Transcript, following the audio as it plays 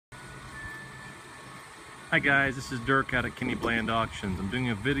Hi guys, this is Dirk out at Kenny Bland Auctions. I'm doing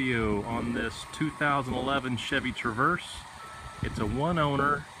a video on this 2011 Chevy Traverse. It's a one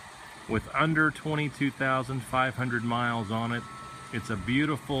owner with under 22,500 miles on it. It's a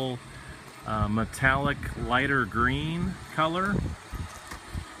beautiful metallic lighter green color.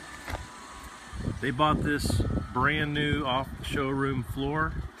 They bought this brand new off the showroom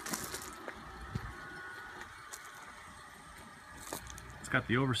floor. It's got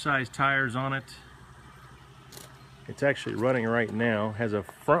the oversized tires on it. It's actually running right now. Has a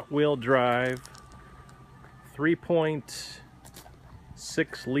front wheel drive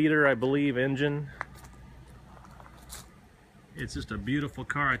 3.6 liter, I believe, engine. It's just a beautiful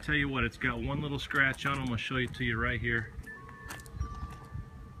car. I tell you what, it's got one little scratch on it. I'm going to show it to you right here.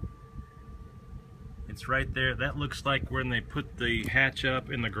 It's right there. That looks like when they put the hatch up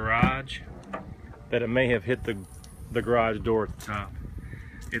in the garage, that it may have hit the garage door at the top.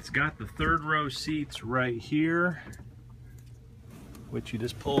 It's got the third row seats right here, which you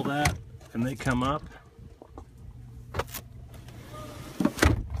just pull that and they come up.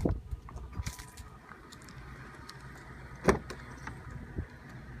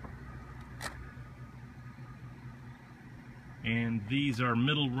 And these are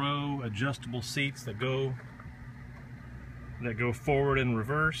middle row adjustable seats that go forward and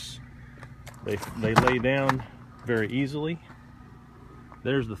reverse. They lay down very easily.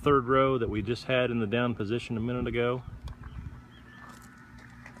 There's the third row that we just had in the down position a minute ago.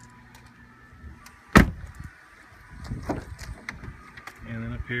 And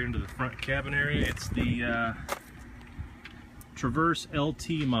then up here into the front cabin area, it's the Traverse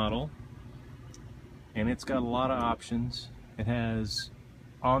LT model, and it's got a lot of options. It has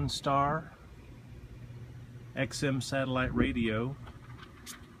OnStar, XM satellite radio,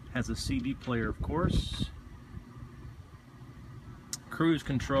 has a CD player, of course, cruise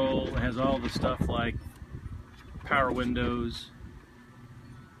control. It has all the stuff like power windows,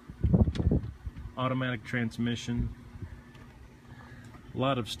 automatic transmission, a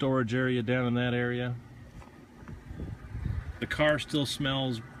lot of storage area down in that area. The car still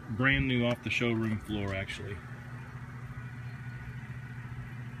smells brand new off the showroom floor, actually.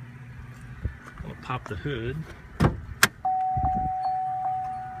 I'm gonna pop the hood.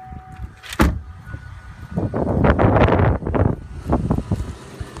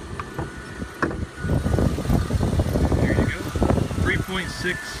 There you go.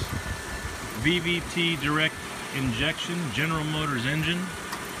 3.6 VVT direct injection, General Motors engine.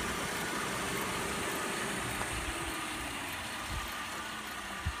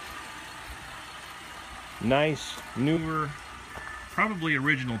 Nice, newer, probably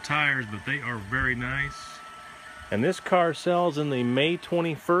original tires, but they are very nice. And this car sells in the May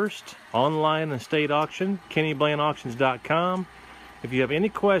 21st online estate auction, KennyBlandAuctions.com. If you have any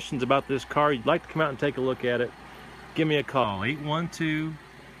questions about this car, you'd like to come out and take a look at it, give me a call,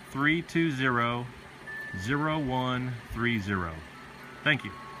 812-320-0130. Thank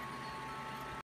you.